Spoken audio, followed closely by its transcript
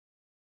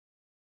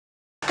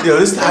Yo,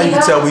 this is how you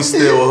can tell we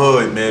still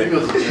hood, man.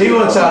 He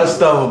gonna try to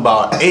stuff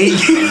about 8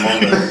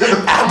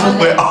 apple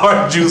with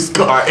orange juice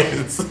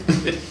cartons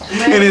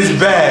in his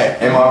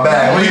bag. In my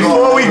bag.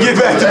 Before we get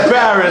back to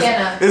Paris,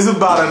 it's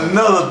about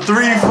another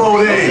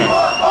 3-4 days.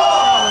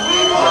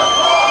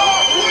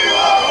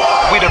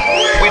 We the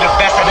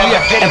best that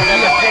ever did it.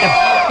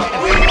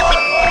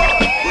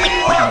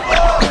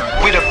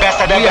 We the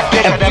best that ever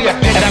did it.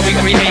 That we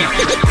create.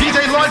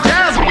 DJ Lord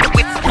Jazz.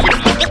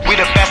 We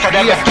the best that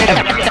ever did it.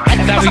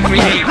 That we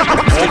create.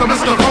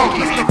 Mr.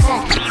 Funke.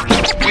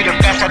 We the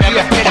best that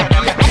ever did it.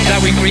 That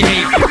we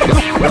create.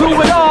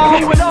 Do it all. We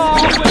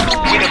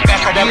the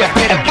best that ever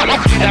did it.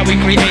 That we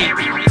create.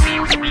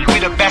 We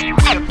the best. We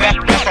the best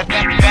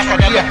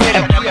that ever did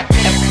it.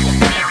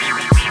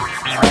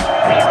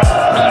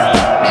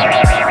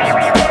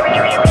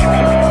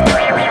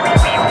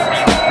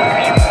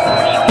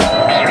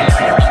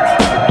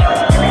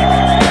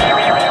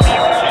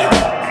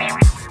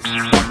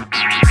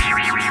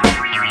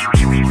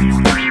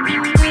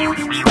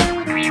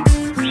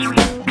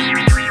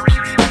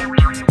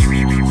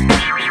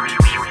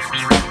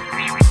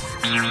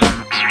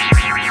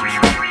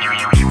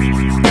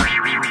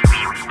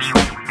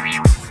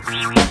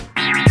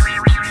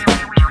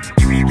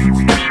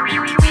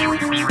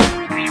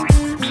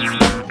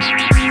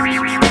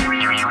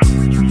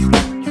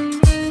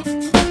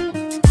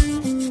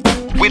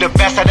 We the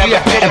best that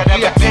ever did it.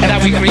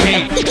 That we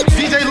create.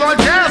 DJ Lord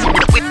Jazz.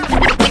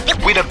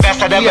 We the best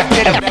that ever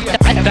did it.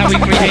 That we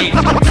create.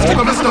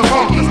 Mr.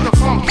 Funke.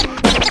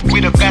 We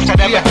the best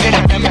that ever did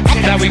it.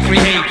 That we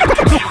create.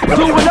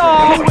 Do it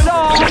all.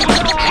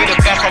 We the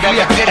best that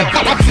ever did it.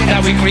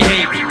 That we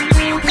create.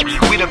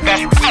 We the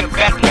best. We the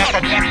best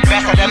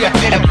that ever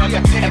did it.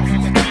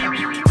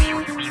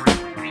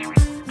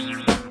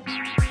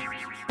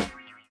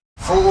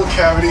 Full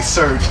cavity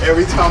search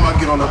every time I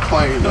get on a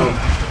plane, though.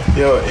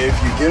 Yo,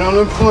 if you get on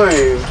a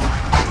plane,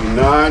 do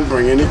not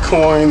bring any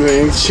coins or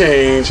any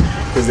change,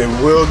 because they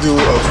will do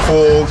a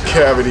full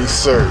cavity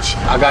search.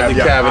 I got the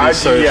cavity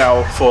search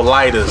out for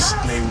lighters.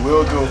 They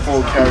will do a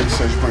full cavity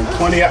search. Bring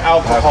plenty of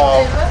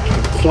alcohol,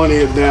 and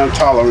plenty of damn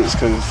tolerance,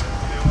 because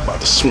I'm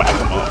about to smack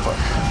them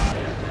motherfucker.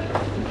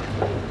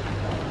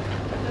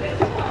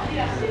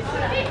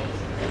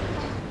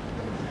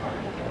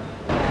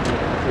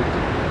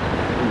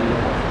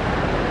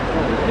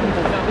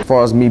 As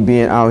far as me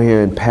being out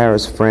here in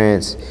Paris,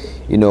 France,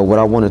 you know, what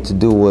I wanted to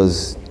do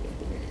was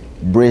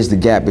bridge the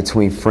gap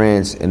between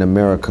France and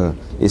America.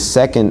 It's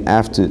second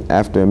after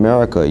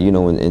America, you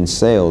know, in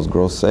sales,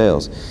 gross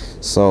sales.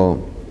 So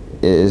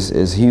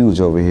it's huge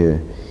over here.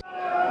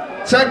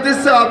 Check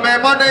this out,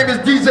 man. My name is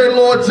DJ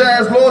Lord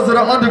Jazz, Lords of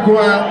the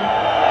Underground.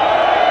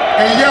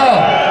 And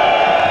y'all,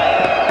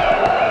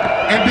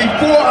 and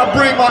before I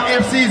bring my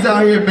MCs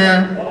out here,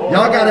 man,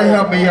 y'all gotta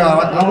help me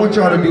out. I want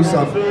y'all to do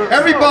something.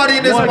 Everybody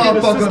in this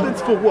motherfucker,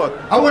 For what?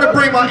 I want to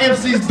bring my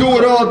MCs Do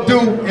It All Do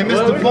and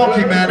Mr.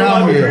 Funke, man,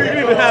 out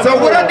here. So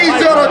what I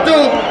need y'all to do,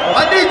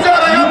 I need y'all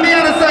to help me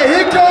out and say,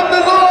 here come the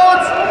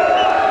Lords.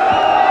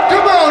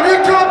 Come on,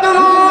 here come the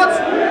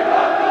Lords.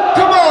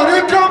 Come on,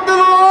 here come the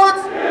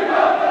Lords.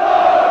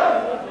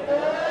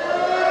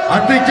 I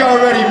think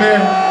y'all ready, man.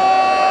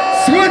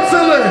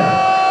 Switzerland,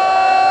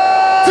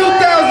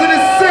 2006,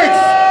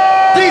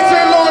 DJ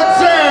Lord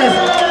Jazz,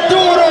 Do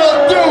It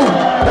All Do,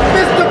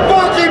 Mr.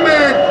 Funke,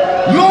 man,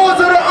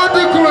 Lords of the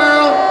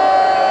Underground,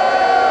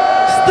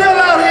 still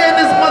out here in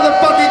this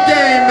motherfucking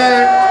game,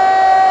 man.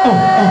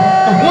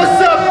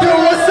 What's up, dude?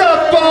 What's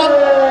up, Funk?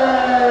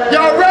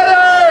 Y'all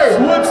ready?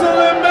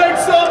 Switzerland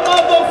makes some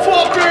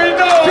motherfucking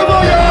noise. Come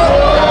on,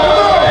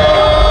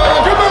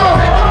 y'all. Come on.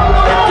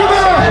 Come on. Come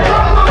on.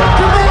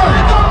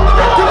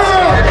 Come on. Come on.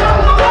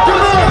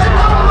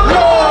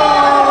 Lord.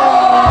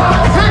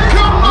 Here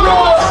come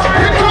Lord.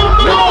 Here come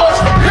Lord.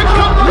 Here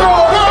come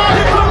Lord.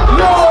 Here come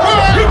Lord.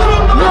 Here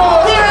come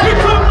Lord. Here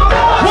come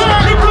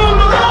Lord. Here come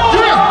Lord.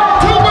 Yeah.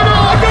 Come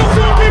on. Go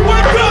Funke,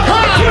 wake up.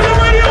 Turn the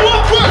radio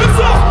up. It's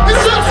up.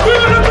 It's up.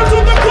 Scream it up into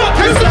the clock.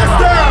 It's that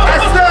style.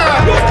 That's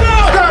style.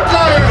 Stop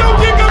lying. Go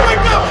get up.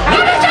 Wake up.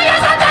 Let me tell you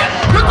something.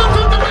 Look up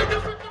to the wake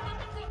up.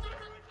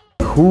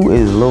 Who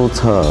is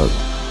LOTUG?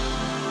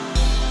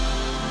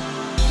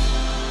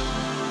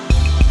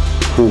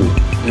 Who?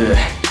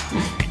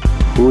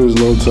 Who is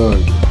LOTUG?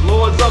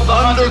 Lords of the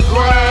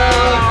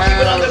Underground. Keep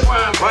it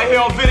underground. Right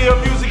here on Video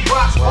Music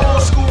Box,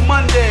 Old School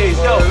Mondays.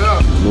 Yo.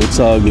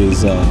 LOTUG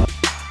is 15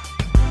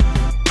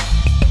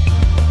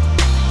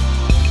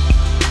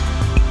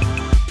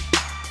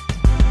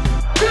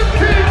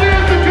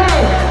 years ago,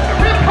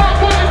 hip-hop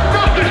wasn't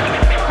nothing.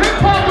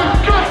 Hip-hop was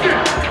nothing.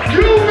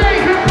 You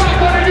made hip-hop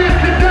what it is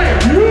today.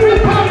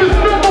 Hip-hop is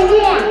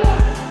 #1.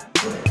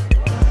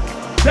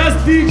 that's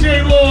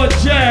DJ Lord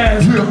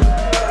Jazz. Yeah.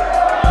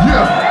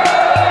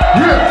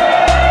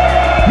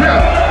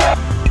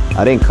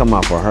 I didn't come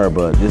out for her,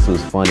 but this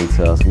was funny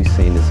to us. We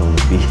seen this on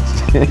the beach.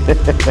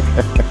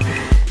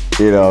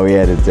 You know, we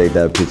had to take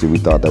that picture. We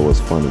thought that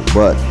was funny,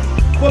 but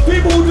For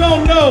people who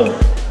don't know,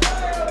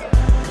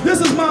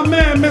 this is my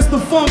man, Mr.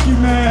 Funke,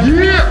 man.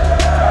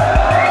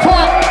 Yeah.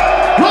 Funk,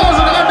 Lords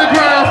of the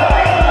Underground.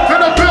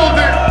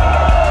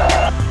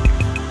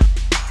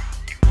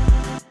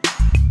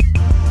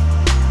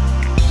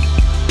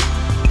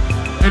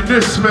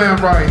 man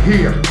right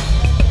here.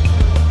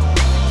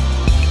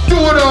 Do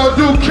it all,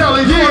 do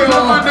Kelly. Yeah,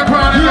 the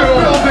underground in the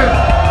building.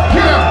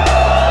 Yeah,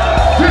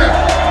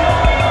 yeah.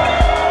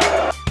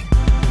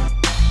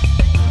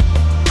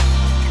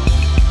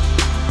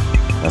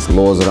 That's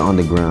Lords of the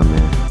Underground,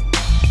 man.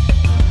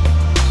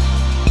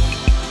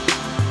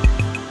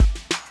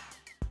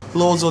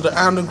 Lords of the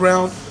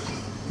Underground,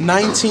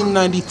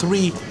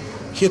 1993.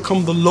 Here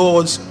come the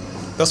Lords.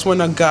 That's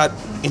when I got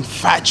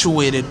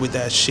infatuated with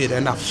that shit,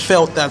 and I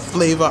felt that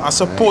flavor. I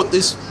support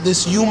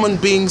this human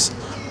beings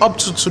up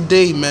to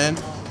today, man.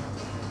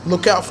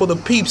 Look out for the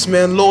peeps,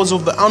 man. Lords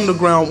of the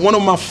Underground, one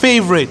of my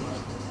favorite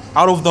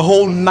out of the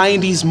whole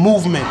 90s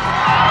movement.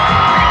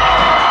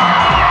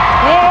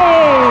 Hey!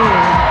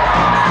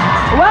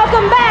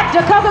 Welcome back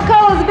to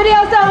Coca-Cola's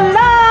Video Show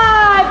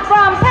live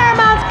from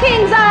Paramount's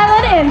Kings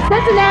Island in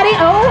Cincinnati,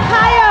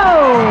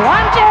 Ohio.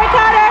 I'm Jerry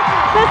Carter.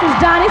 This is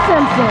Donnie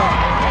Simpson.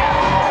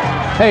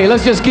 Hey,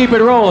 let's just keep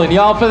it rolling.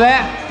 Y'all for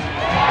that?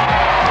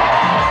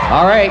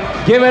 All right,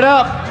 give it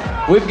up.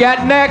 We've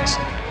got next,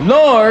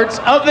 Lords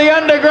of the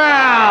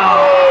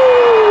Underground.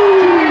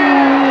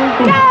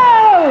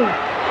 Go!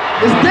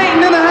 It's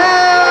Dayton in the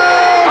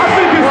house. I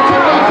think it's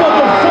time for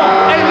the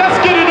funk. Hey,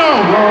 let's get it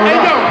on. Hey,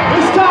 yo,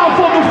 it's time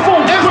for the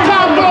funk. It's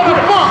time for the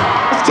funk.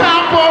 It's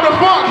time for the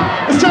funk.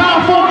 It's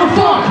time for the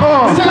funk.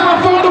 It's time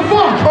for the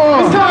funk.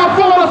 It's time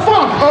for the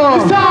funk.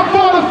 It's time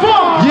for the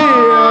funk.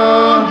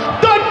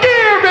 Yeah. The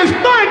year is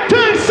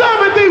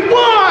 1971.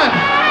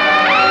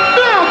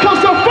 Now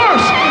comes the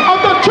first of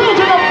the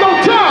children of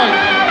LOTUG.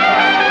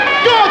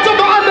 Gods of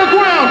the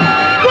underground.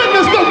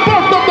 Witness the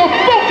birth of the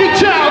funky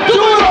child. Do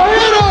it or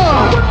hit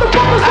him. What the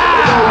fuck is that?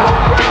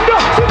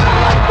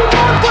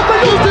 They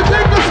used to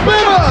take the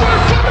spinners.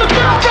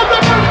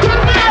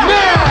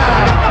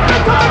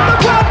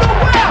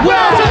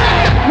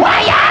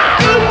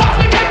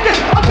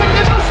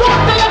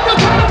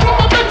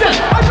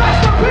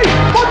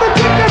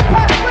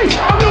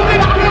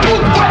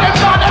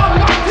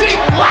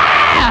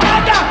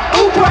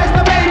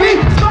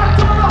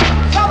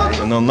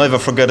 Never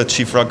forget the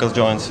Chief Rocker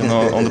joints, you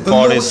know, on the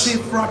parties.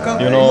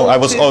 You know, I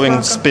was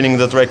always spinning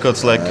that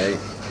records like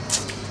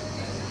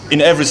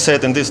in every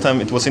set, and this time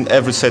it was in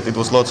every set. It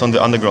was Lots on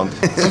the Underground.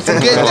 Don't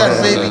forget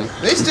that, baby.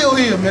 They still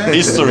here, man.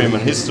 History, man,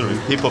 history,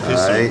 hip hop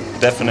history,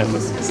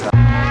 definitely.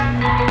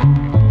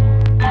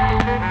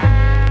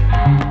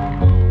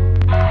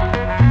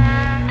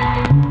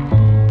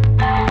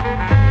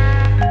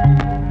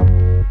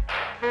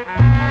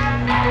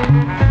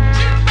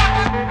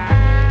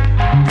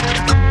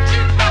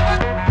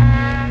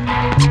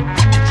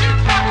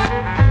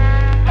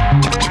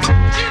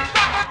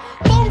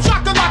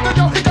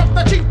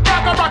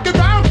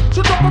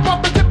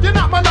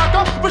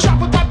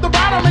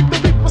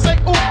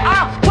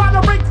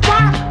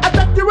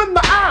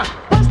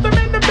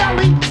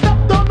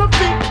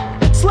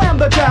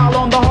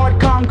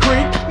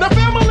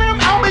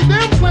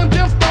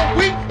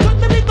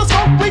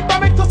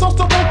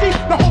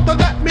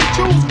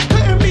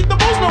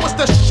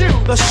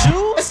 The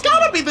shoes? It's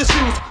gotta be the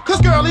shoes,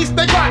 cause girlies,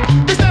 they rock.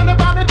 They stand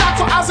about the dot,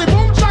 so I say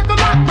boom,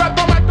 shakalaka, grab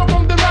the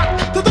microphone, then rock.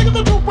 To think of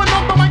the truth when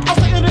on the mic, I'll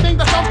say anything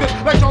that sounds good.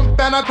 Like jump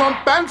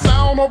and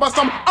sound over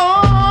some,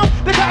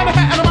 they got in a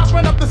hat and a mouse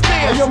ran up the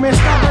stairs. Hey, yo, man,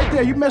 stop right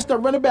there. You messed up.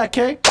 Run it back,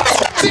 K.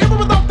 See,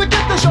 everyone's off to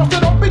get the show, so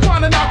don't be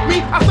trying to knock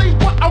me. I say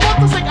what I want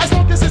to say, I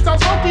smoke this, it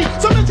sounds funky.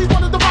 Some bitches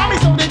wanted to find me,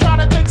 so they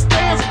try to take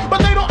stands.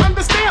 But they don't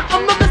understand,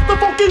 I'm the Mr.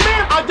 Funky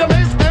Man. I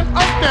amaze and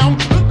up down,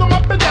 lift them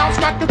up and down,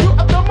 smack the two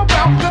of them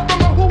around, let them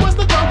know who is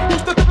the drum,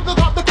 who's the tip of the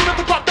top, the cream of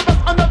the crop, the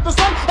best under the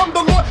sun. I'm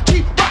the Lord,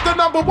 Chief Rocker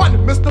number one,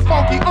 Mr.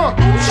 Funky, boom,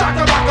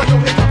 shakalaka, yo,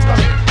 here comes the.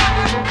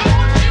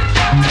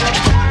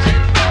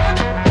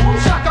 Boom,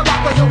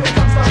 shakalaka, yo, here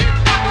comes the.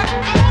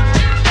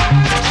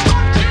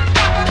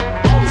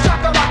 Boom,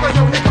 shakalaka,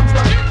 yo, here comes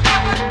the.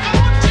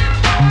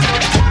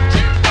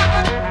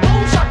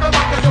 Boom,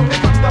 shakalaka, yo,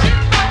 here comes the.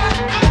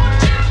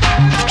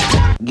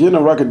 Getting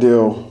a record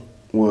deal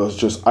was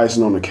just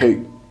icing on the cake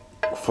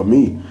for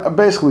me. I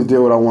basically did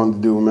what I wanted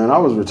to do, man. I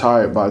was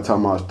retired by the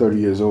time I was 30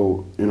 years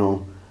old, you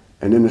know,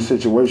 and in a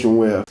situation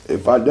where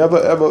if I never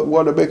ever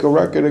want to make a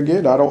record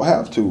again, I don't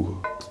have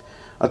to.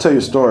 I'll tell you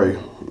a story.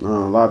 A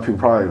lot of people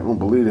probably don't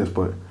believe this,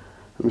 but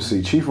let me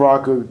see. Chief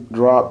Rocker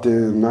dropped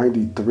in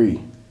 '93.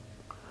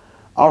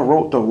 I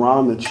wrote the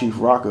Rhyme to Chief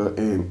Rocker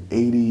in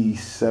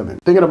 '87.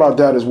 Thinking about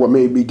that is what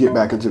made me get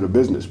back into the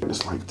business. But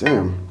it's like,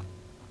 damn,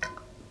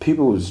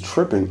 people was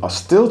tripping, are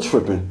still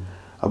tripping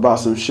about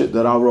some shit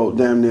that I wrote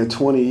damn near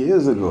 20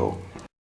 years ago.